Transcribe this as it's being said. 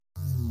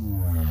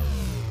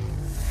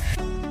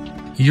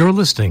You're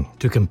listening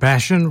to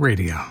Compassion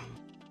Radio.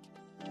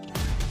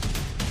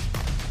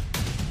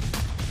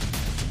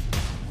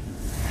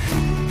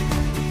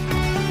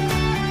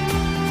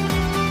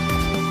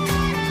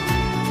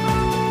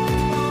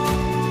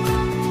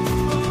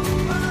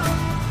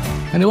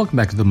 And welcome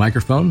back to the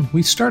microphone.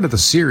 We started the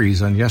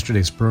series on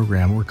yesterday's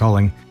program we're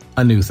calling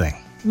A New Thing.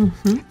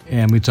 Mm-hmm.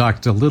 And we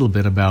talked a little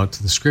bit about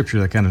the scripture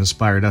that kind of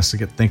inspired us to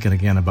get thinking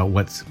again about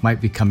what might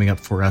be coming up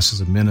for us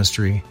as a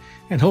ministry,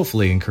 and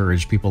hopefully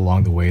encourage people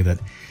along the way that,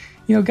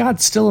 you know,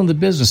 God's still in the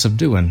business of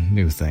doing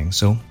new things.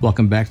 So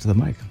welcome back to the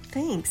mic.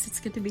 Thanks. It's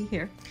good to be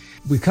here.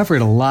 We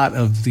covered a lot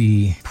of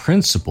the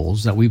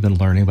principles that we've been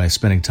learning by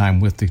spending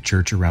time with the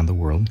church around the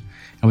world.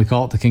 And we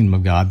call it the kingdom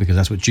of God because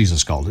that's what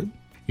Jesus called it.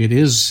 It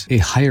is a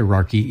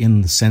hierarchy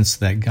in the sense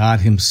that God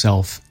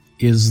himself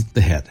is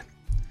the head.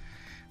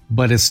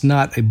 But it's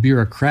not a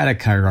bureaucratic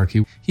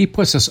hierarchy. He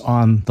puts us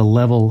on the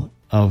level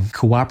of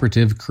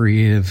cooperative,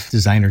 creative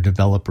designer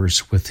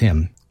developers with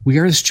him. We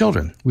are his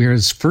children. We are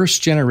his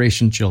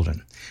first-generation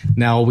children.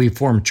 Now, we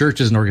form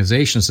churches and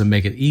organizations that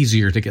make it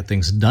easier to get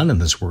things done in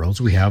this world.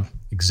 So we have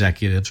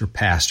executives or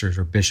pastors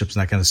or bishops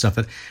and that kind of stuff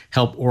that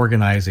help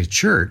organize a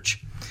church.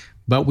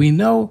 But we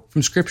know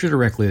from Scripture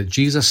directly that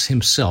Jesus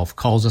himself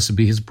calls us to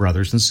be his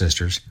brothers and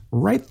sisters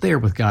right there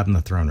with God in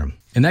the throne room.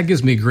 And that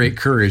gives me great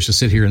courage to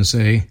sit here and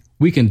say,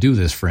 we can do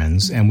this,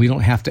 friends, and we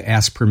don't have to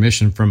ask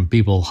permission from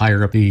people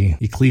higher up the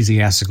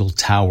ecclesiastical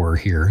tower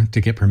here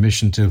to get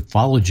permission to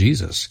follow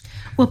Jesus.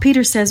 Well,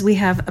 Peter says we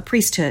have a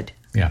priesthood.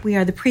 Yeah. We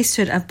are the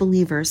priesthood of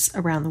believers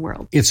around the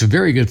world. It's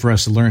very good for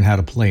us to learn how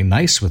to play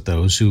nice with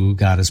those who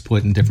God has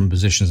put in different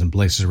positions and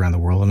places around the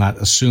world, and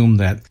not assume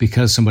that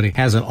because somebody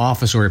has an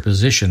office or a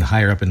position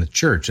higher up in the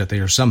church that they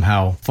are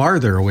somehow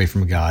farther away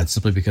from God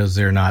simply because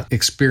they're not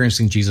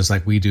experiencing Jesus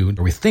like we do,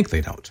 or we think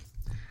they don't.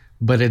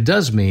 But it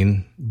does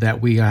mean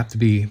that we have to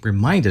be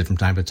reminded from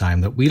time to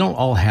time that we don't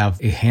all have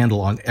a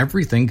handle on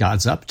everything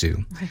God's up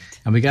to. Right.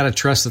 And we got to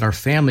trust that our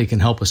family can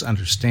help us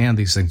understand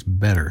these things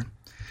better.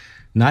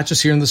 Not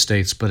just here in the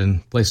States, but in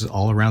places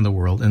all around the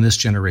world in this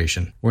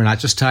generation. We're not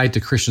just tied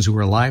to Christians who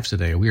are alive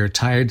today. We are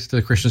tied to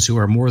the Christians who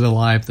are more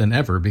alive than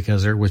ever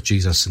because they're with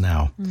Jesus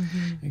now.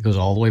 Mm-hmm. It goes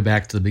all the way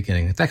back to the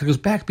beginning. In fact, it goes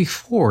back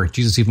before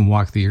Jesus even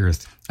walked the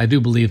earth. I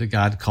do believe that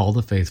God called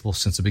the faithful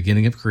since the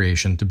beginning of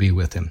creation to be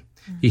with him.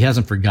 Mm-hmm. He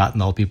hasn't forgotten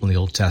all people in the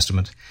Old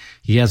Testament.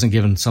 He hasn't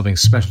given something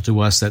special to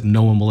us that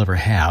no one will ever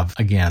have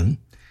again.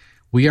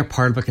 We are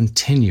part of a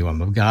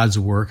continuum of God's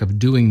work of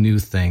doing new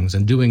things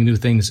and doing new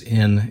things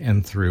in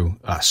and through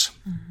us.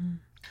 Mm-hmm.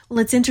 Well,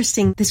 it's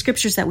interesting. The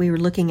scriptures that we were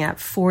looking at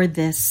for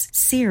this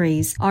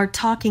series are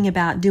talking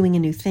about doing a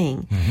new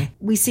thing. Mm-hmm.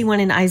 We see one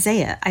in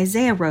Isaiah.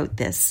 Isaiah wrote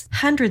this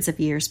hundreds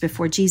of years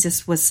before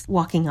Jesus was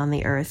walking on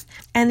the earth.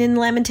 And in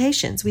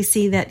Lamentations, we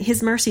see that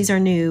his mercies are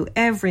new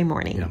every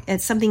morning. Yeah.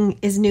 It's something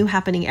is new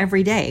happening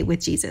every day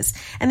with Jesus.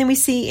 And then we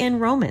see in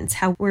Romans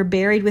how we're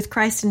buried with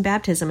Christ in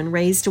baptism and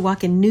raised to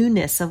walk in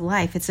newness of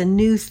life. It's a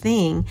new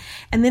thing.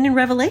 And then in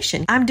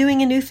Revelation, I'm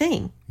doing a new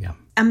thing. Yeah.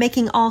 I'm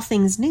making all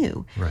things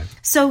new. Right.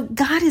 So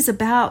God is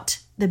about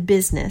the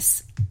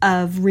business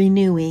of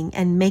renewing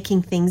and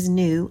making things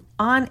new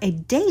on a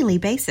daily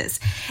basis.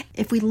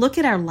 If we look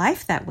at our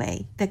life that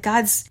way, that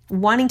God's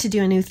wanting to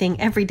do a new thing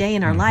every day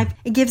in our life,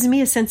 it gives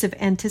me a sense of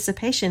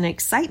anticipation and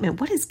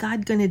excitement. What is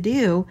God going to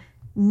do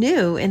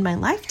new in my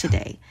life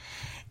today?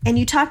 And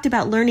you talked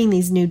about learning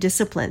these new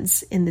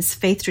disciplines in this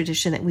faith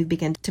tradition that we've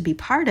begun to be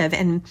part of.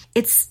 And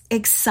it's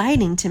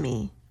exciting to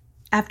me.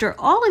 After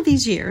all of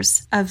these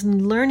years of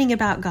learning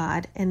about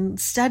God and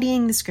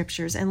studying the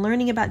scriptures and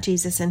learning about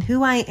Jesus and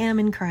who I am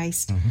in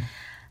Christ,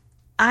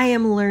 I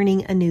am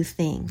learning a new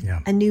thing,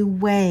 a new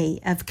way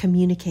of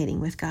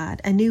communicating with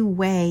God, a new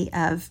way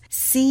of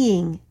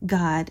seeing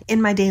God in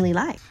my daily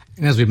life.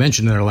 And as we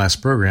mentioned in our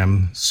last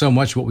program, so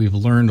much what we've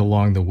learned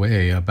along the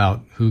way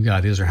about who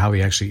God is or how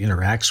he actually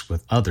interacts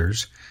with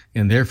others,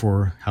 and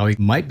therefore how he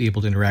might be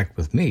able to interact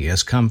with me,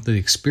 has come through the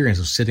experience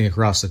of sitting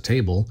across the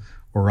table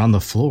or on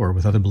the floor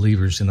with other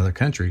believers in other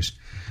countries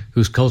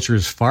whose culture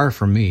is far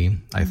from me,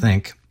 I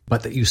think,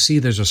 but that you see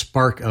there's a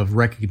spark of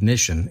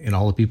recognition in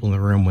all the people in the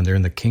room when they're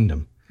in the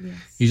kingdom. Yes.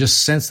 You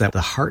just sense that the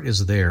heart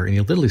is there, and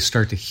you literally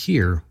start to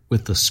hear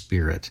with the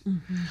Spirit.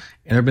 Mm-hmm. And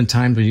there have been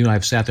times when you and I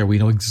have sat there, we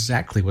know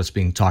exactly what's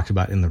being talked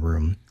about in the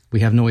room. We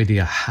have no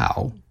idea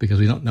how, because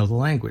we don't know the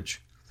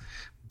language.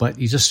 But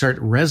you just start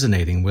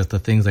resonating with the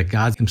things that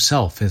God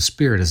himself, his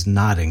Spirit, is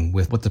nodding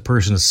with what the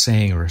person is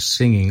saying or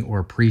singing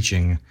or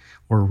preaching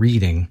or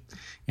reading.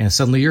 And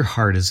suddenly your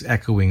heart is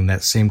echoing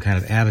that same kind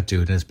of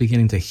attitude and it's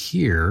beginning to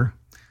hear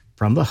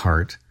from the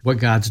heart what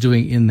God's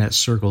doing in that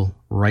circle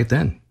right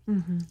then.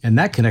 Mm-hmm. And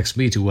that connects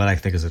me to what I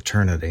think is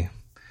eternity.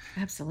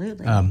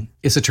 Absolutely.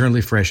 It's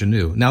eternally fresh and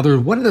new. Now, there's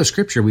one other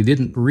scripture we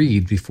didn't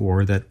read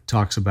before that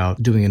talks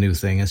about doing a new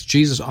thing. It's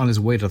Jesus on his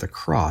way to the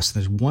cross.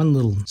 There's one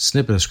little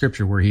snippet of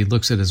scripture where he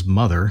looks at his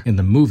mother in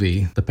the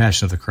movie, The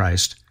Passion of the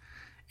Christ,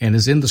 And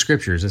as in the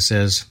scriptures, it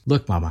says,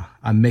 look, Mama,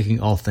 I'm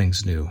making all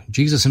things new.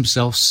 Jesus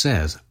himself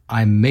says,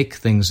 I make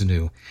things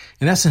new.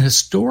 And that's an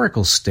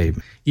historical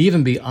statement,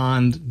 even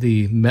beyond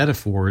the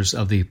metaphors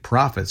of the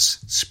prophets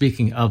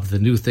speaking of the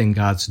new thing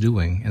God's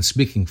doing and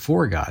speaking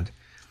for God.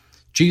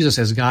 Jesus,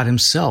 as God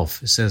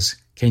himself, says,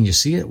 can you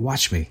see it?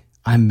 Watch me.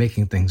 I'm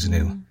making things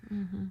new.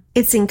 Mm-hmm.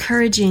 It's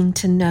encouraging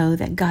to know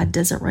that God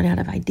doesn't run out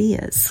of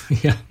ideas.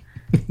 Yeah,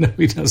 no,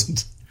 he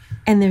doesn't.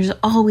 And there's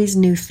always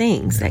new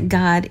things that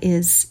God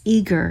is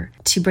eager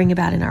to bring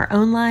about in our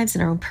own lives,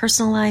 in our own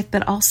personal life,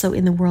 but also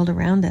in the world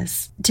around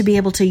us. To be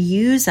able to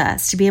use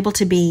us, to be able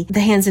to be the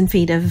hands and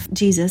feet of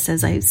Jesus,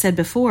 as I said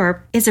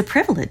before, is a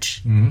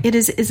privilege. Mm-hmm. It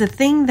is a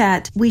thing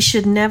that we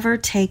should never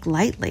take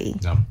lightly.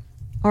 No.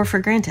 Or for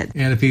granted.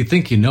 And if you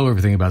think you know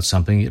everything about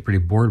something, you get pretty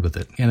bored with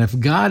it. And if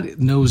God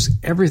knows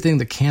everything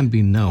that can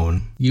be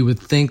known, you would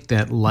think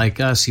that, like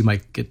us, he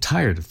might get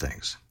tired of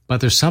things. But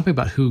there's something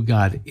about who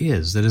God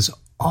is that is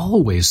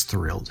always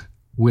thrilled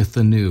with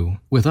the new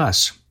with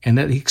us, and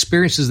that he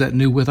experiences that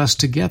new with us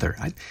together.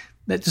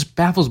 That just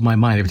baffles my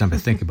mind every time I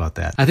think about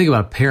that. I think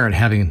about a parent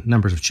having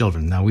numbers of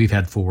children. Now, we've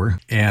had 4,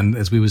 and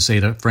as we would say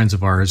to friends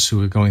of ours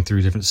who are going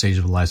through different stages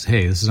of life,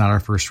 hey, this is not our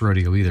first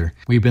rodeo either.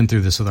 We've been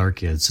through this with our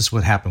kids. This is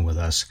what happened with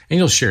us. And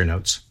you'll share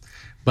notes.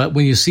 But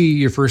when you see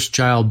your first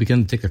child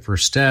begin to take their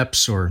first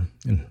steps, or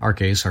in our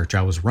case, our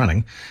child was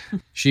running,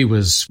 she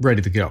was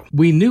ready to go.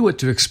 We knew what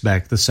to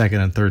expect the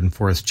second and third and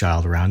fourth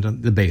child around,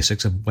 the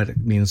basics of what it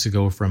means to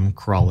go from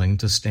crawling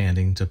to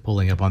standing to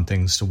pulling up on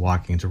things to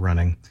walking to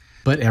running.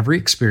 But every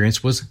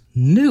experience was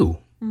new.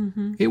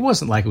 Mm-hmm. It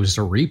wasn't like it was just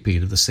a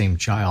repeat of the same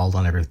child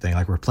on everything,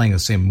 like we're playing the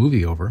same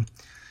movie over.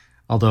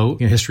 Although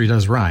history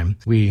does rhyme,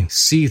 we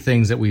see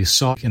things that we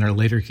saw in our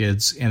later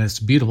kids, and it's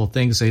a beautiful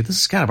thing to say,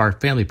 this is kind of our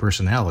family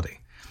personality.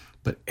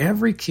 But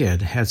every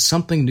kid had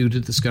something new to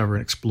discover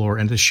and explore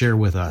and to share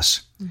with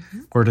us,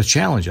 mm-hmm. or to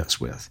challenge us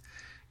with.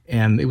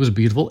 And it was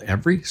beautiful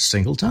every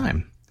single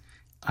time.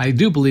 I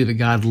do believe that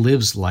God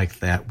lives like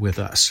that with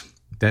us,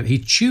 that he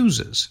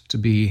chooses to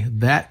be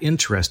that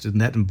interested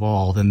and that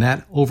involved and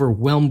that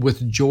overwhelmed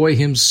with joy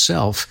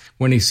himself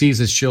when he sees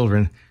his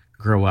children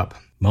grow up,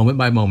 moment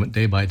by moment,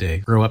 day by day,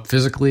 grow up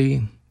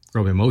physically,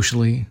 grow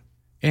emotionally,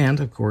 and,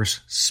 of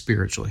course,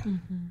 spiritually.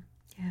 Mm-hmm.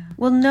 Yeah.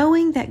 Well,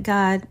 knowing that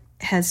God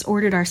has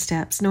ordered our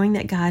steps, knowing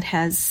that God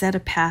has set a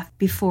path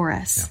before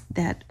us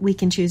that we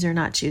can choose or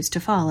not choose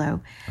to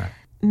follow,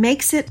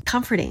 makes it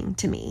comforting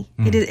to me.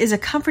 It is a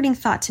comforting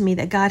thought to me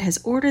that God has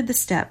ordered the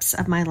steps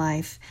of my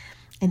life,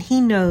 and he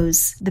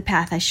knows the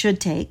path I should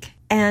take.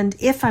 And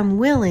if I'm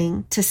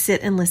willing to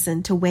sit and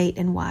listen, to wait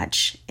and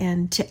watch,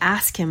 and to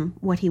ask him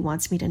what he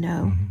wants me to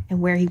know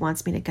and where he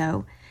wants me to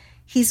go,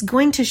 he's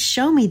going to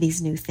show me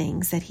these new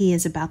things that he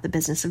is about the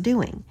business of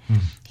doing.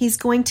 He's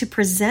going to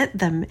present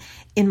them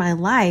in my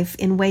life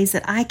in ways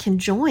that I can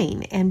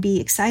join and be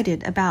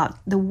excited about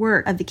the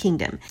work of the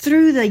kingdom.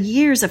 Through the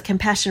years of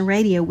Compassion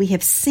Radio, we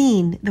have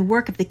seen the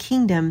work of the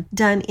kingdom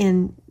done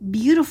in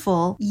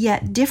beautiful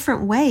yet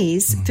different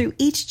ways through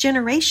each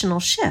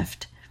generational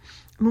shift.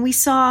 We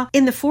saw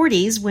in the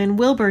 40s when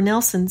Wilbur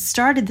Nelson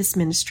started this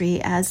ministry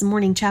as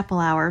Morning Chapel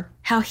Hour,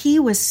 how he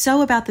was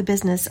so about the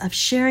business of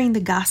sharing the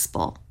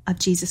gospel of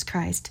Jesus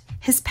Christ.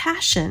 His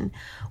passion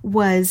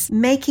was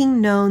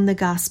making known the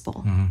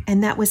gospel.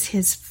 And that was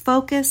his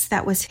focus.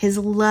 That was his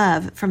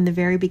love from the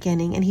very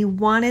beginning. And he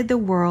wanted the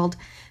world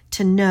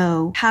to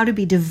know how to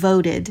be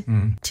devoted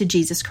to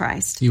Jesus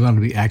Christ. He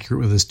wanted to be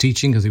accurate with his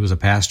teaching because he was a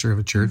pastor of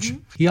a church.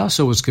 He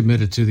also was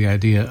committed to the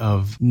idea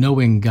of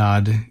knowing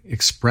God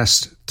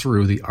expressed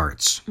through the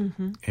arts.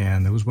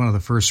 And it was one of the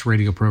first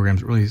radio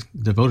programs that really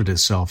devoted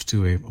itself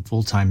to a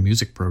full-time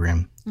music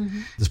program.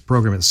 This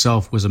program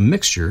itself was a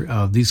mixture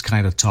of these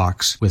kind of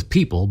talks with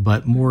people,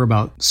 but more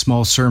about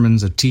small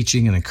sermons of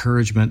teaching and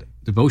encouragement,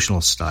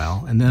 devotional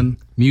style, and then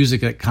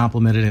music that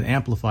complemented and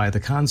amplified the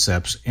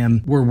concepts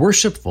and were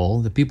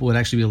worshipful that people would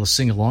actually be able to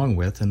sing along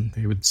with, and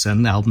they would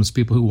send albums to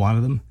people who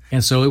wanted them.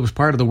 And so it was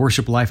part of the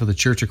worship life of the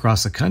church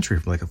across the country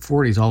from like the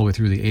 40s all the way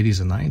through the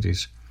 80s and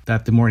 90s.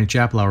 That the Morning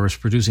Chapel Hour was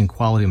producing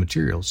quality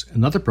materials.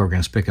 And other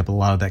programs pick up a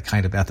lot of that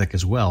kind of ethic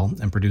as well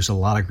and produce a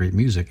lot of great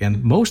music.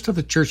 And most of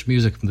the church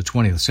music from the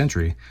 20th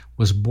century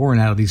was born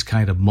out of these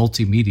kind of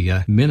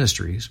multimedia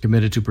ministries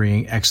committed to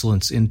bringing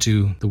excellence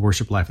into the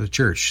worship life of the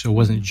church. So it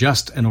wasn't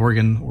just an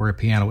organ or a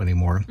piano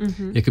anymore.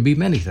 It could be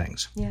many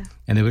things.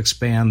 And it would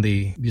expand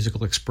the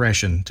musical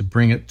expression to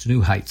bring it to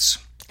new heights.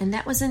 And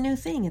that was a new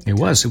thing at the time.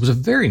 It was a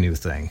very new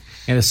thing.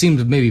 And it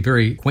seemed maybe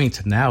very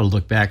quaint now to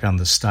look back on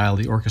the style,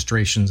 the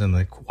orchestrations and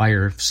the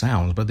choir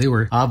sounds, but they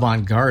were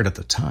avant-garde at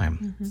the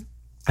time.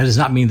 That does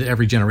not mean that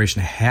every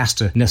generation has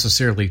to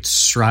necessarily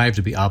strive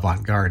to be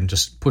avant-garde and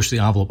just push the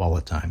envelope all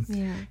the time.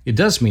 It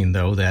does mean,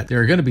 though, that there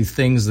are going to be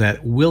things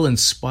that will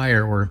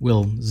inspire or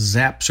will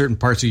zap certain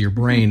parts of your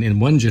brain in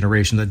one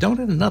generation that don't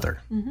in another.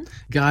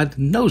 God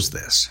knows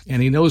this,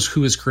 and he knows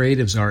who his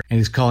creatives are, and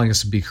he's calling us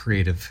to be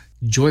creative,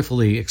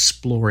 joyfully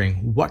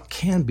exploring what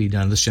can be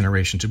done in this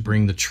generation to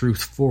bring the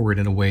truth forward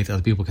in a way that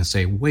other people can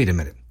say, wait a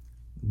minute,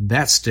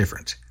 that's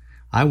different.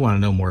 I want to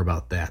know more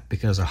about that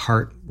because a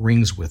heart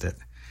rings with it.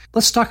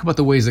 Let's talk about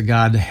the ways that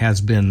God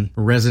has been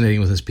resonating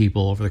with his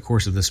people over the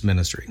course of this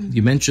ministry.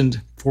 You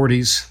mentioned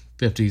 40s,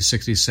 50s,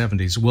 60s,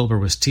 70s. Wilbur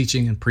was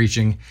teaching and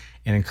preaching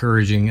and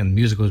encouraging, and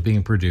music was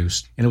being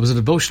produced. And it was a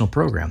devotional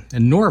program.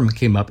 And Norm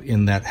came up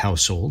in that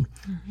household.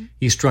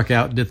 He struck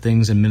out, did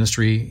things in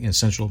ministry in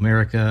Central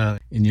America,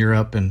 in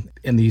Europe, and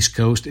in the East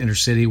Coast, inner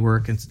city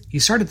work. And he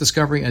started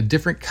discovering a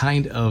different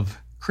kind of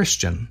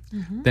Christian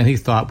than he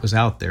thought was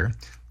out there,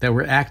 that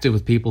were active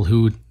with people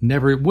who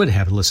never would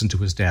have listened to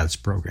his dad's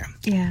program.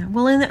 Yeah.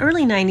 Well, in the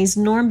early 90s,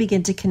 Norm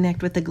began to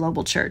connect with the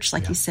global church,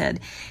 like you said.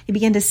 He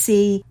began to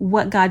see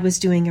what God was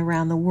doing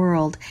around the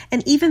world.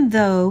 And even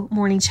though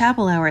Morning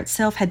Chapel Hour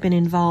itself had been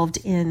involved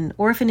in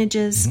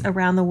orphanages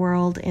around the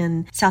world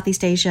in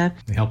Southeast Asia.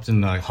 They helped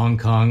in Hong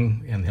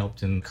Kong and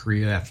helped in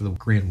Korea after the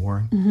Korean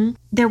War.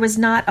 There was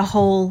not a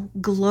whole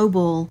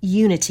global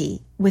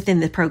unity within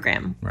the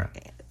program. Right.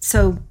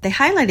 So they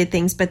highlighted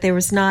things, but there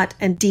was not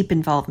a deep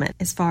involvement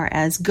as far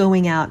as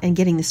going out and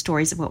getting the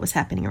stories of what was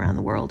happening around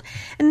the world.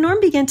 And Norm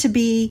began to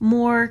be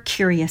more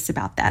curious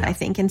about that, I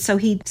think. And so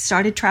he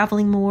started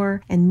traveling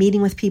more and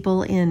meeting with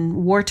people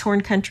in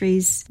war-torn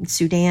countries,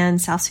 Sudan,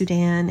 South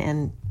Sudan,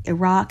 and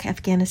Iraq,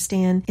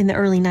 Afghanistan, in the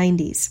early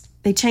 90s.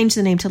 They changed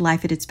the name to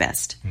Life at Its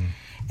Best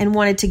and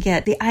wanted to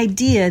get the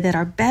idea that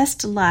our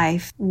best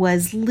life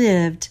was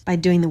lived by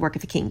doing the work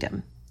of the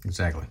kingdom.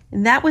 Exactly.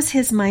 And that was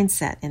his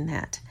mindset in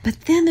that.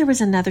 But then there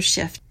was another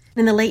shift.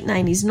 In the late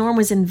 90s, Norm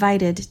was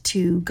invited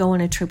to go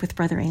on a trip with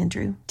Brother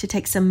Andrew to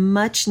take some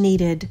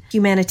much-needed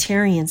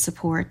humanitarian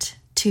support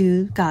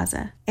to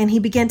Gaza. And he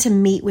began to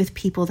meet with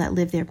people that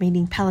lived there,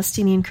 meeting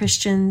Palestinian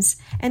Christians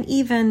and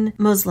even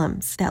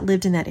Muslims that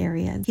lived in that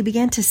area. He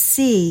began to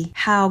see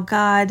how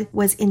God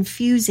was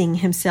infusing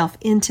himself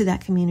into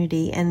that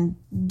community and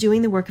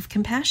doing the work of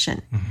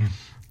compassion.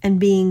 And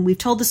we've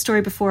told the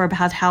story before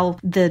about how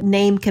the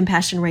name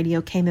Compassion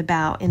Radio came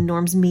about in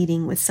Norm's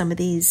meeting with some of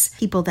these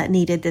people that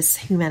needed this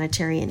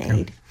humanitarian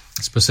aid.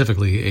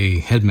 Specifically, a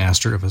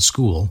headmaster of a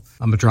school,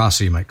 a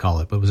madrasa you might call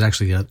it, but it was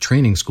actually a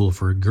training school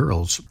for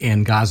girls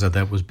in Gaza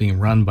that was being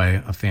run by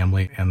a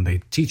family and a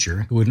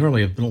teacher who would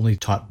normally have only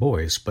taught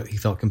boys, but he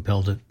felt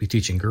compelled to be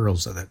teaching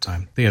girls at that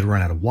time. They had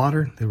run out of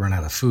water, they run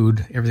out of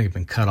food, everything had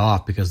been cut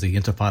off because the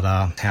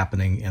Intifada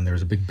happening and there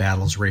was a big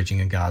battles raging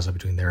in Gaza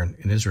between there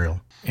and Israel.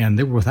 And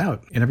they were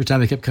without. And every time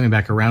they kept coming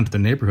back around to the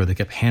neighborhood, they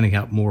kept handing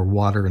out more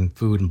water and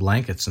food and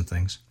blankets and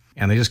things.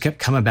 And they just kept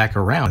coming back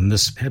around. And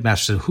this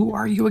headmaster said, "Who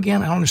are you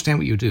again? I don't understand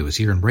what you do. It's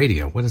here in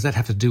radio. What does that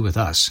have to do with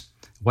us?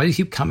 Why do you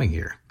keep coming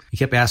here?" He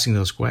kept asking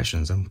those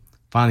questions. And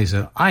finally he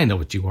said, "I know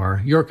what you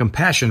are. You're a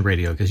Compassion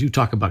Radio because you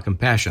talk about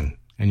compassion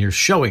and you're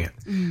showing it."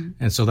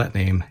 And so that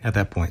name at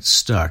that point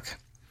stuck.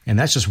 And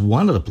that's just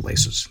one of the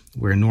places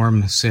where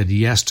Norm said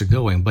yes to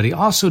going. But he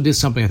also did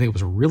something I think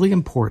was really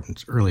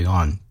important early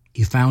on.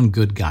 He found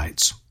good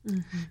guides.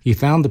 He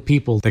found the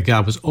people that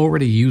God was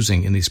already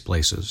using in these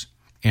places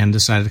and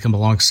decided to come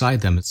alongside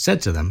them and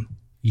said to them,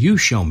 "You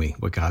show me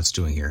what God's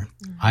doing here.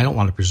 I don't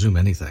want to presume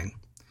anything."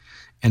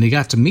 And he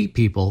got to meet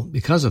people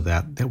because of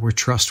that were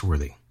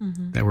trustworthy,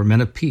 that were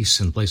men of peace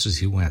in places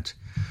he went.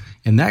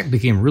 And that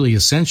became really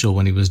essential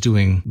when he was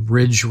doing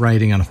bridge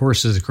riding on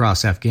horses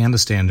across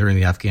Afghanistan during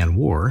the Afghan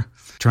War,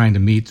 trying to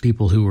meet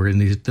people who were in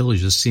these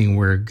villages, seeing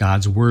where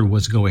God's word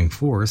was going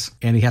forth.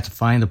 And he had to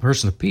find a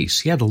person of peace.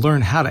 He had to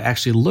learn how to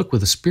actually look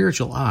with a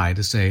spiritual eye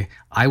to say,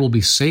 "I will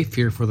be safe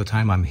here for the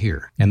time I'm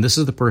here. And this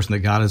is the person that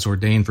God has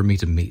ordained for me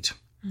to meet."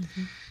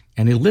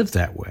 And he lived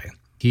that way.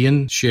 He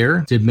and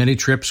Cher did many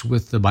trips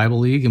with the Bible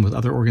League and with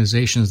other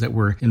organizations that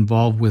were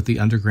involved with the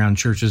underground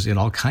churches in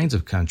all kinds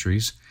of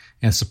countries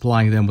and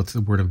supplying them with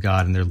the Word of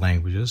God in their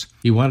languages.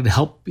 He wanted to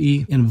help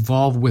be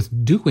involved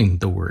with doing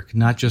the work,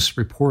 not just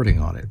reporting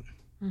on it.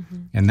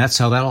 And that's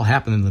how that all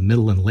happened in the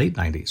middle and late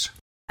 90s.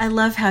 I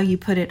love how you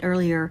put it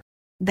earlier,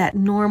 that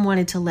Norm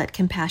wanted to let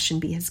compassion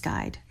be his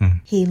guide.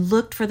 He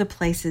looked for the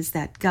places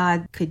that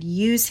God could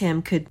use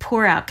him, could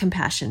pour out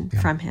compassion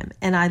from him.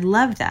 And I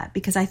love that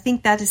because I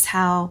think that is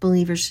how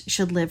believers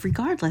should live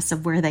regardless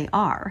of where they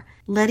are.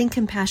 Letting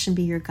compassion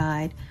be your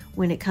guide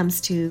when it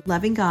comes to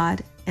loving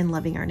God and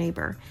loving our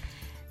neighbor.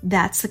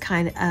 That's the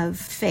kind of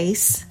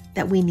face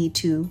that we need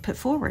to put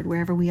forward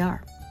wherever we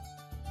are.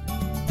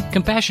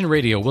 Compassion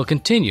Radio will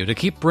continue to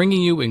keep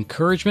bringing you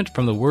encouragement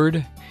from the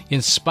Word,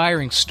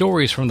 inspiring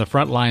stories from the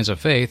front lines of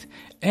faith,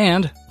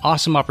 and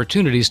awesome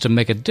opportunities to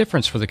make a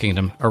difference for the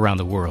kingdom around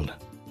the world.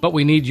 But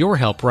we need your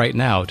help right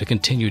now to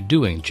continue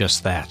doing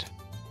just that.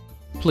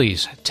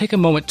 Please take a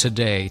moment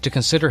today to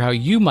consider how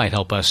you might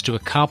help us to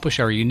accomplish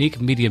our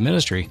unique media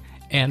ministry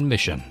and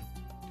mission.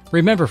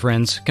 Remember,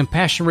 friends,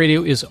 Compassion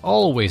Radio is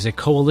always a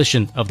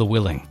coalition of the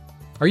willing.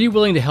 Are you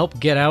willing to help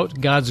get out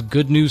God's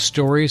good news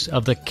stories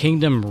of the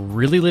kingdom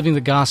really living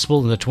the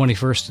gospel in the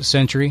 21st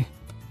century?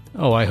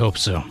 Oh, I hope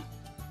so.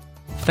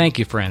 Thank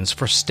you, friends,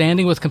 for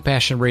standing with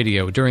Compassion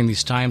Radio during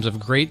these times of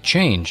great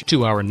change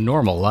to our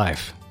normal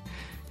life.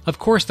 Of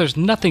course, there's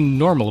nothing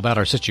normal about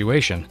our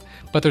situation,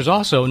 but there's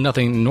also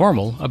nothing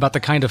normal about the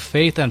kind of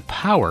faith and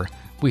power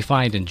we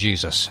find in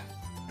Jesus.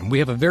 We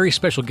have a very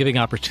special giving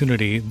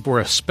opportunity for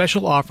a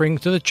special offering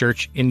to the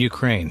church in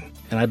Ukraine.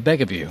 And I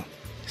beg of you,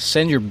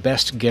 send your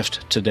best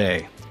gift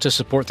today to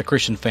support the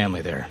Christian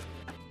family there.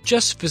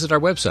 Just visit our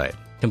website,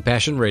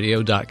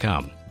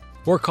 CompassionRadio.com,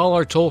 or call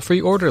our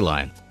toll-free order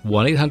line,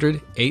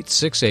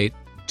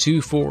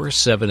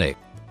 1-800-868-2478.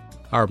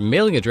 Our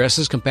mailing address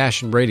is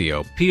Compassion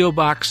Radio, P.O.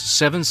 Box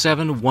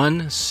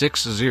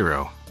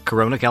 77160,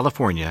 Corona,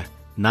 California,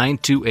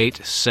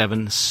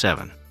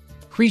 92877.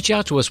 Reach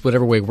out to us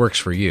whatever way works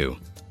for you.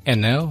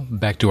 And now,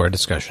 back to our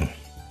discussion.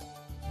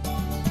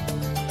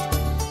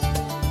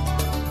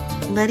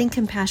 Letting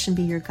compassion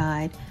be your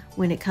guide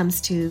when it comes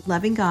to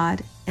loving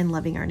God and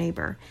loving our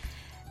neighbor.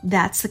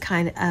 That's the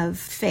kind of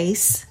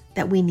face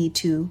that we need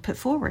to put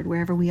forward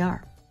wherever we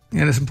are.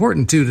 And it's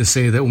important, too, to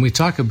say that when we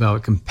talk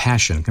about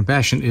compassion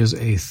is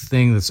a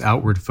thing that's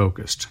outward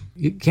focused.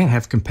 You can't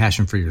have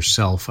compassion for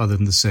yourself other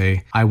than to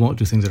say, I won't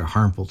do things that are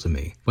harmful to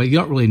me. But you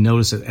don't really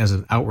notice it as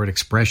an outward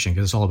expression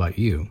because it's all about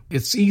you.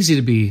 It's easy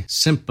to be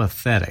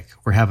sympathetic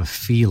or have a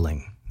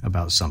feeling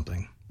about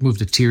something. Move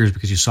to tears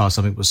because you saw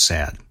something that was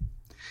sad.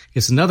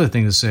 It's another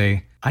thing to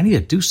say, I need to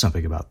do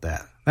something about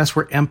that. That's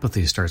where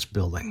empathy starts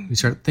building. You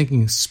start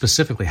thinking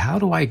specifically, how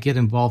do I get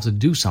involved to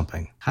do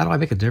something? How do I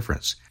make a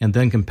difference? And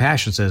then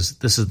compassion says,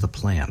 this is the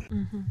plan.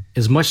 Mm-hmm.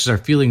 As much as our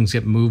feelings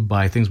get moved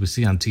by things we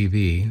see on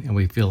TV and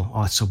we feel,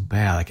 oh, it's so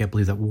bad. I can't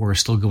believe that war is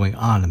still going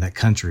on in that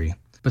country.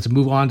 But to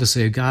move on to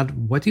say,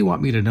 God, what do you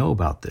want me to know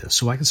about this?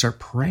 So I can start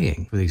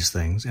praying for these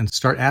things and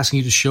start asking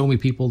you to show me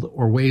people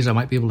or ways I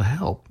might be able to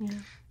help. Yeah.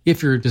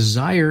 If your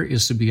desire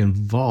is to be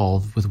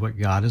involved with what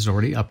God is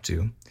already up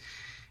to,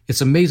 it's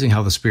amazing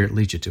how the Spirit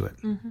leads you to it.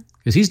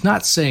 Because He's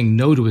not saying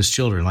no to His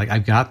children, like,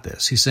 I've got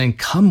this. He's saying,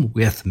 come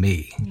with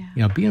me.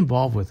 Yeah. Be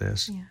involved with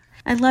this. Yeah.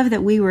 I love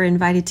that we were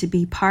invited to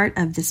be part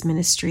of this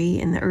ministry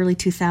in the early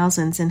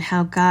 2000s and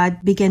how God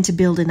began to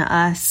build in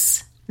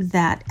us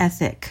that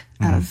ethic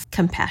of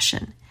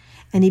compassion.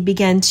 And He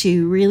began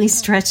to really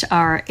stretch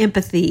our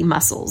empathy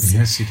muscles.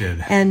 Yes, He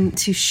did. And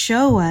to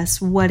show us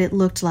what it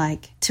looked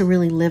like to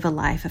really live a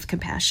life of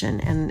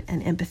compassion and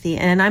empathy.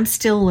 And I'm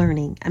still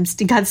learning.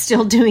 God's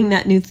still doing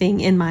that new thing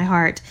in my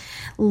heart,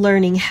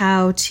 learning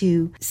how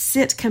to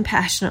sit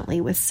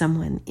compassionately with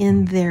someone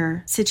in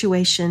their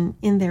situation,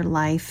 in their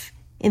life,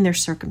 in their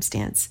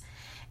circumstance,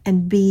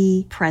 and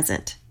be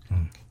present.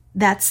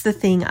 That's the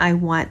thing I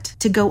want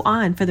to go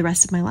on for the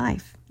rest of my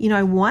life.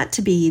 I want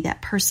to be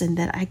that person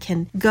that I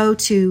can go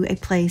to a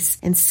place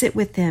and sit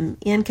with them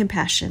in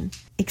compassion,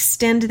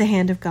 extend the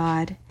hand of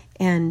God,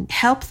 and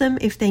help them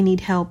if they need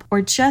help,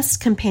 or just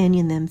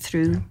companion them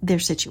through their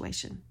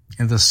situation.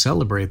 And to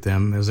celebrate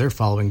them as they're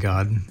following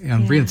God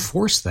and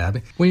reinforce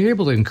that. When you're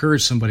able to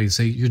encourage somebody to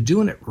say, you're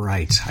doing it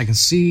right. I can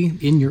see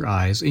in your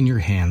eyes, in your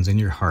hands, in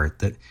your heart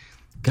that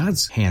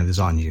God's hand is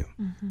on you.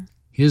 Mm-hmm.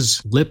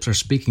 His lips are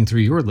speaking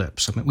through your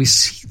lips. I mean, we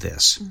see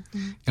this,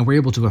 and we're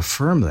able to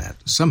affirm that.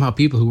 Somehow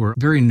people who are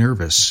very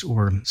nervous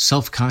or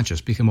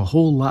self-conscious become a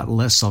whole lot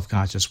less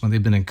self-conscious when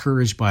they've been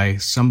encouraged by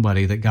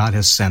somebody that God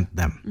has sent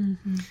them.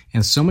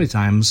 And so many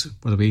times,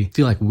 whether we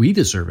feel like we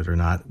deserve it or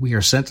not, we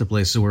are sent to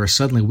places where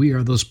suddenly we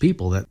are those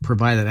people that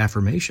provide that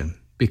affirmation.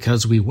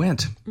 Because we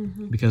went,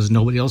 because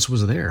nobody else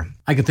was there.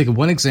 I can think of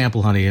one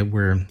example, honey,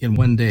 where in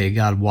one day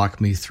God walked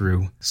me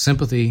through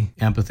sympathy,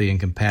 empathy, and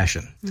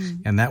compassion.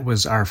 And that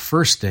was our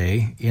first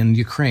day in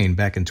Ukraine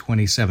back in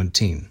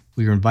 2017.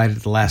 We were invited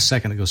at the last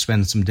second to go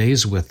spend some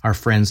days with our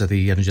friends at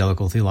the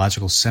Evangelical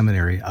Theological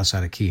Seminary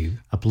outside of Kyiv,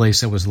 a place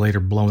that was later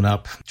blown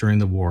up during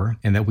the war,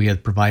 and that we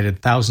had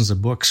provided thousands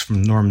of books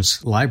from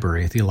Norm's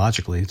library,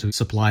 theologically, to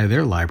supply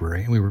their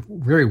library. And we were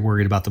very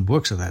worried about the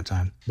books at that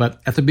time.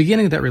 But at the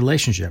beginning of that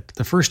relationship,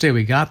 the first day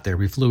we got there,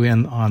 we flew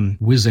in on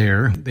Wizz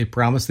Air. They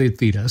promised they'd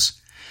feed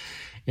us.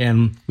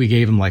 And we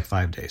gave them like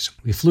 5 days.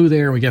 We flew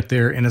there, we get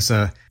there, and it's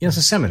a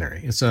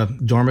seminary. It's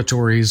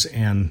dormitories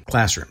and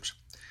classrooms.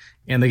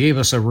 And they gave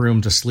us a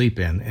room to sleep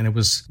in. And it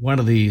was one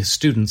of the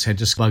students had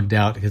just bugged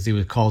out because he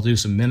was called to do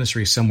some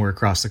ministry somewhere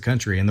across the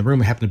country. And the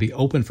room happened to be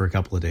open for a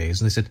couple of days.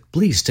 And they said,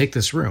 please take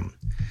this room.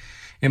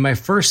 And my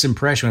first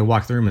impression when I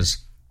walked the room is,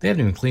 they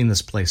haven't even cleaned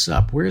this place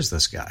up. Where's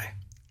this guy?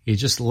 He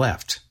just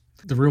left.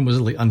 The room was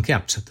really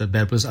unkempt. The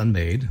bed was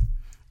unmade.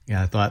 And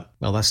I thought,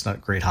 well, that's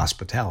not great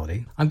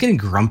hospitality. I'm getting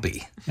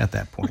grumpy at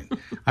that point.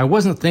 I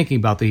wasn't thinking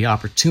about the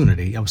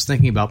opportunity. I was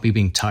thinking about me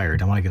being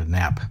tired. I want to get a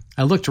nap.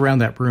 I looked around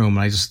that room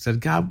and I just said,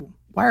 God,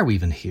 why are we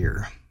even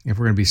here if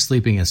we're going to be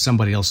sleeping in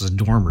somebody else's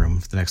dorm room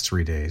for the next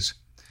 3 days?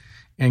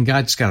 And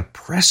God just got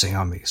pressing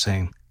on me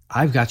saying,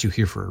 I've got you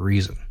here for a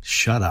reason.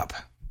 Shut up.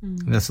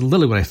 And that's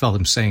literally what I felt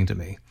him saying to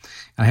me.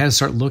 And I had to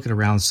start looking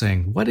around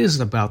saying, what is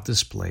it about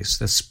this place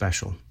that's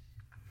special?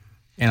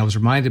 And I was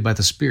reminded by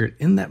the Spirit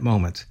in that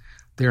moment,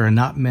 there are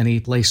not many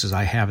places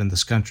I have in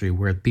this country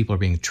where people are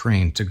being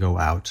trained to go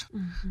out.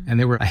 And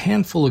there were a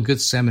handful of good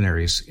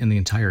seminaries in the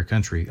entire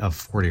country of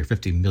 40 or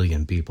 50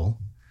 million people.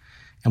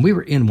 And we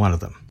were in one of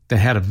them that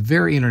had a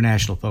very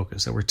international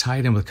focus, that were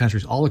tied in with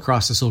countries all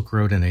across the Silk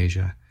Road in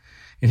Asia.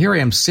 And here I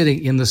am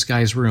sitting in this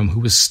guy's room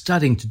who was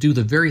studying to do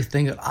the very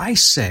thing that I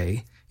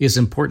say is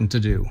important to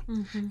do.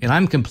 And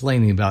I'm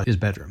complaining about his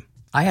bedroom.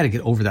 I had to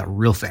get over that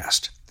real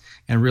fast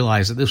and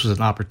realize that this was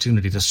an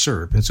opportunity to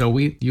serve. And so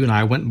you and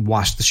I went and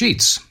washed the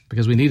sheets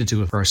because we needed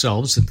to for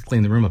ourselves and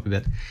clean the room up a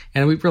bit.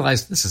 And we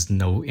realized this is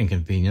no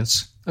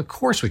inconvenience. Of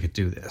course we could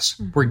do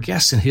this. We're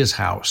guests in his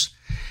house.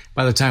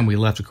 By the time we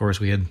left, of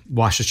course, we had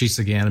washed the sheets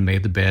again and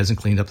made the beds and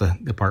cleaned up the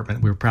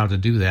apartment. We were proud to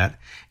do that,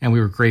 and we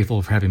were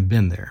grateful for having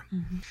been there.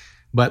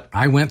 But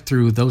I went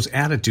through those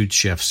attitude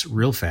shifts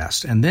real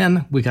fast, and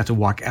then we got to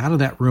walk out of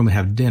that room and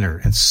have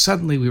dinner, and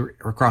suddenly we were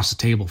across the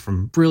table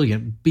from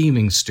brilliant,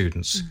 beaming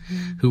students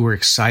who were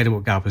excited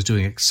what God was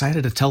doing,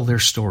 excited to tell their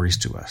stories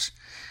to us.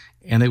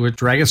 And they would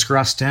drag us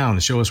across town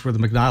and show us where the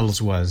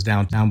McDonald's was,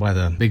 down by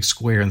the big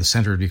square in the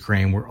center of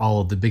Ukraine, where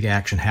all of the big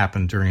action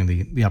happened during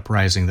the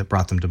uprising that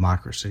brought them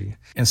democracy.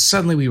 And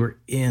suddenly we were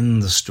in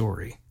the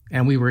story.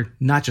 And we were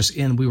not just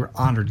in, we were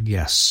honored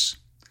guests.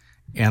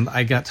 And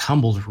I got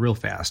humbled real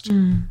fast.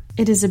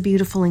 It is a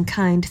beautiful and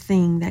kind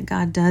thing that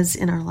God does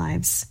in our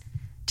lives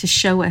to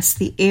show us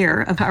the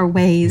error of our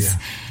ways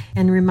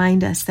and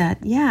remind us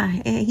that,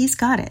 he's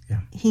got it.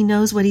 Yeah. He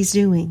knows what he's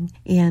doing,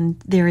 and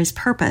there is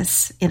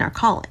purpose in our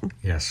calling.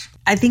 Yes.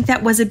 I think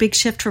that was a big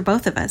shift for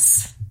both of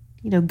us,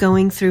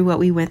 going through what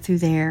we went through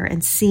there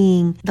and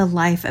seeing the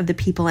life of the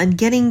people and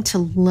getting to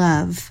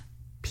love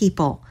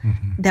people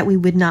that we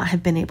would not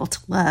have been able to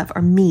love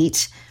or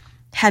meet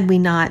had we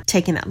not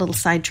taken that little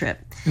side trip.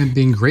 And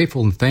being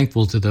grateful and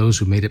thankful to those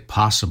who made it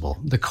possible.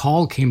 The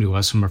call came to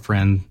us from a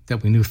friend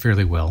that we knew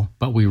fairly well,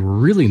 but we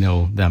really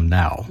know them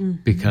now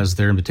because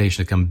their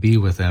invitation to come be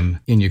with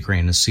them in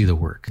Ukraine and see the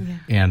work. Yeah.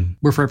 And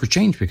we're forever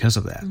changed because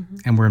of that.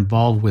 And we're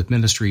involved with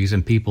ministries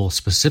and people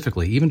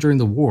specifically. Even during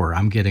the war,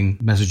 I'm getting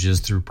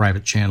messages through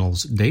private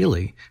channels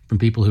daily from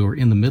people who are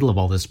in the middle of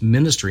all this,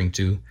 ministering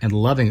to and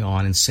loving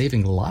on and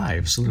saving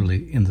lives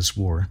literally in this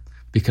war,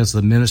 because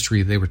of the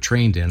ministry they were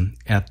trained in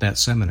at that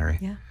seminary.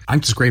 Yeah. I'm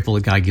just grateful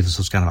that God gives us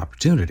those kind of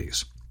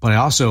opportunities. But I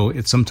also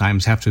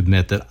sometimes have to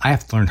admit that I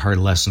have to learn hard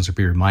lessons or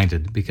be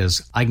reminded,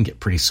 because I can get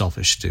pretty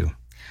selfish too.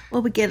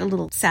 Well, we get a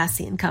little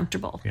sassy and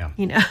comfortable,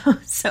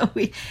 so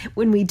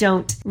when we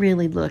don't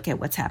really look at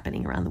what's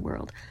happening around the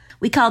world.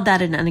 We called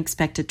that an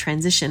unexpected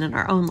transition in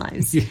our own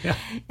lives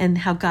and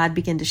how God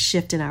began to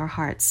shift in our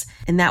hearts.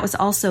 And that was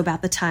also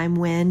about the time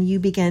when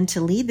you began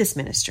to lead this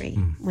ministry,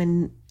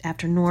 when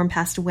after Norm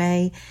passed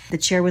away, the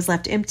chair was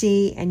left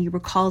empty and you were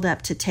called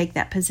up to take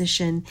that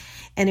position.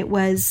 And it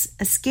was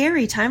a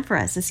scary time for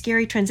us, a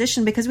scary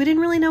transition, because we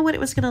didn't really know what it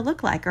was going to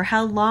look like or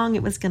how long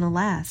it was going to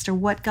last or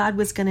what God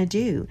was going to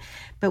do.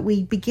 But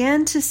we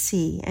began to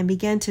see and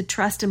began to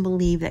trust and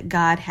believe that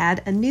God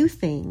had a new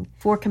thing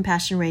for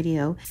Compassion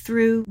Radio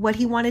through what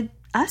he wanted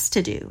us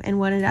to do and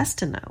wanted us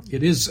to know.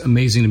 It is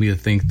amazing to me to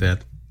think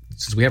that,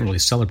 since we haven't really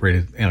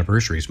celebrated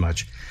anniversaries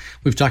much,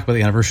 we've talked about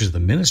the anniversaries of the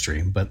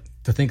ministry, but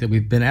to think that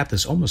we've been at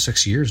this almost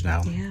 6 years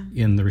now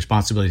in the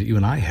responsibility that you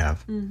and I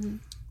have,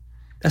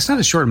 that's not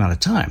a short amount of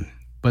time.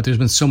 But there's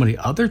been so many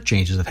other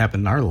changes that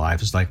happened in our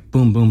lives. It's like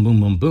boom, boom, boom,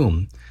 boom,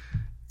 boom.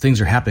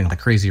 Things are happening like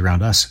crazy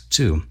around us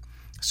too.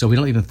 So we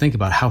don't even think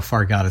about how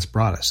far God has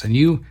brought us. And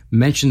you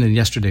mentioned in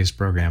yesterday's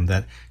program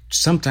that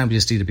sometimes you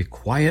just need to be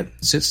quiet,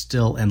 sit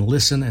still, and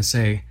listen and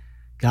say,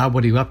 God,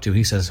 what are you up to? And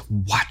he says,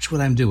 watch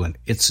what I'm doing.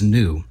 It's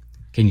new.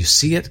 Can you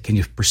see it? Can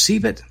you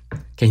perceive it?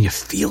 Can you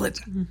feel it?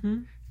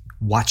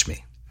 Watch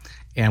me.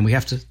 And we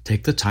have to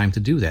take the time to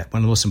do that. One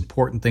of the most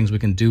important things we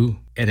can do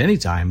at any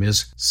time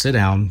is sit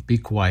down, be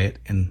quiet,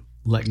 and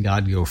let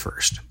God go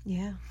first.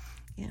 Yeah.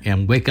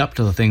 And wake up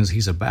to the things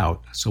he's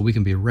about so we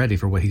can be ready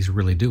for what he's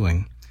really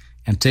doing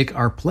and take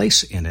our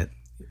place in it,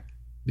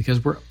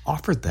 because we're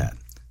offered that.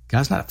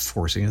 God's not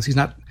forcing us. He's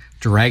not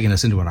dragging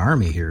us into an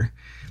army here.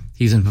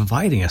 He's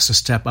inviting us to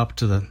step up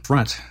to the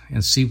front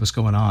and see what's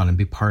going on and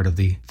be part of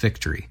the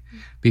victory,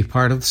 be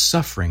part of the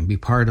suffering, be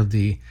part of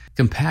the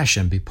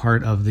compassion, be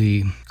part of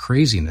the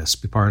craziness,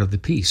 be part of the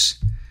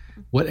peace.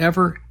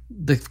 Whatever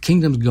the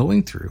kingdom's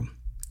going through,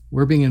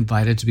 we're being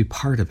invited to be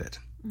part of it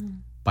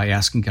by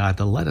asking God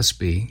to let us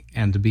be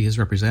and to be his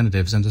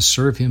representatives and to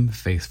serve him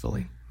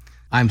faithfully.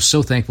 I'm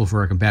so thankful for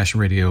our Compassion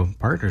Radio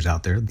partners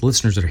out there, the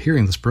listeners that are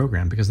hearing this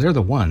program, because they're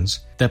the ones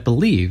that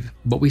believe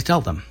what we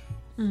tell them.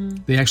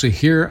 They actually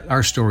hear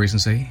our stories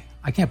and say,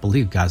 I can't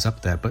believe God's up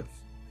to that, but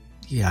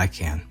yeah, I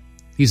can.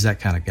 He's that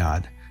kind of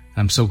God. And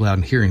I'm so glad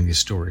I'm hearing these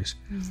stories.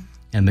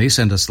 And they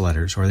send us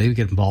letters, or they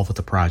get involved with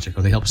the project,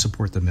 or they help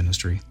support the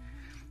ministry.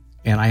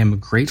 And I am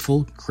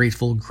grateful,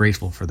 grateful,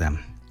 grateful for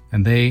them.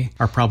 And they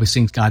are probably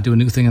seeing God do a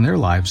new thing in their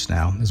lives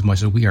now, as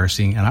much as we are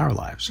seeing in our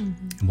lives.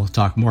 And we'll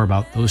talk more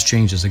about those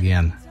changes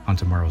again on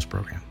tomorrow's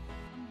program.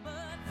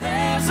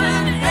 There's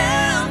an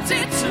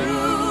empty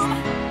tomb,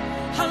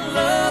 a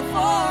love for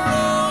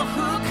all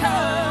who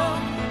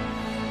come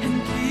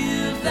and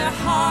give their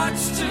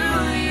hearts to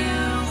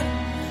you,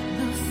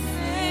 the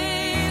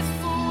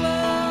faithful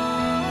one.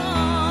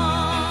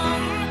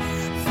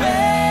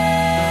 Faithful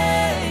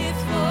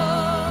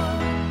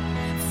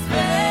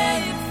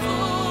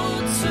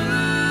to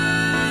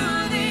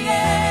the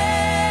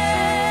end,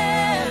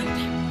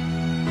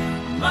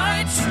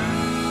 my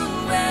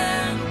true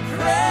and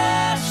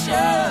precious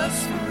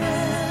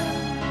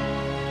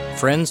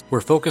Friends, we're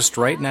focused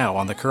right now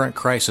on the current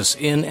crisis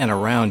in and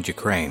around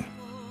Ukraine.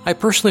 I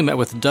personally met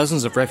with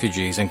dozens of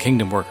refugees and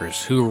kingdom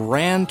workers who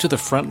ran to the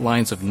front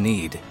lines of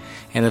need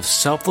and have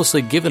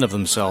selflessly given of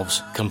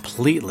themselves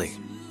completely,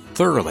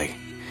 thoroughly,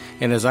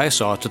 and as I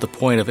saw, to the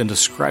point of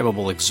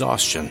indescribable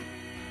exhaustion.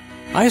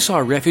 I saw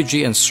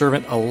refugee and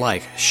servant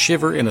alike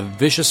shiver in a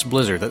vicious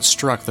blizzard that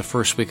struck the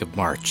first week of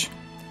March.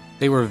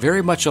 They were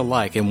very much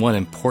alike in one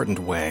important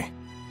way.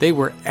 They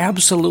were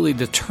absolutely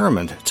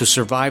determined to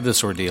survive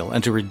this ordeal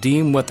and to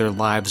redeem what their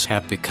lives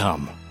have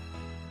become.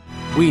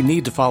 We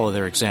need to follow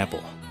their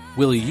example.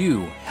 Will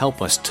you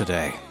help us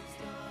today?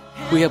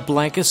 We have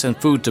blankets and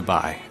food to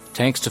buy,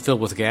 tanks to fill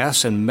with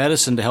gas, and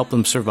medicine to help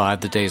them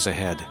survive the days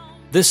ahead.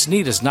 This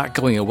need is not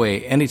going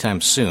away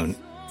anytime soon.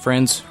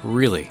 Friends,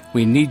 really,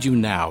 we need you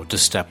now to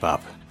step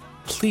up.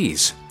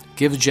 Please,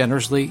 give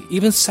generously,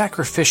 even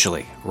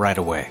sacrificially, right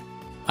away.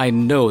 I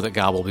know that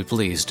God will be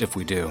pleased if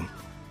we do.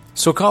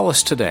 So call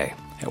us today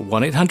at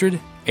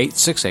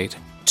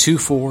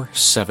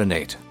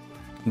 1-800-868-2478.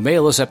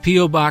 Mail us at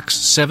P.O. Box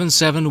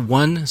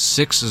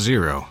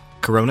 77160,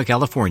 Corona,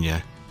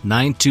 California,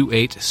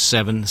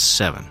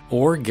 92877.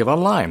 Or give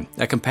online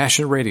at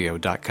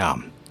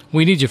CompassionRadio.com.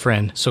 We need you,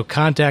 friend, so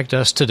contact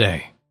us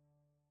today.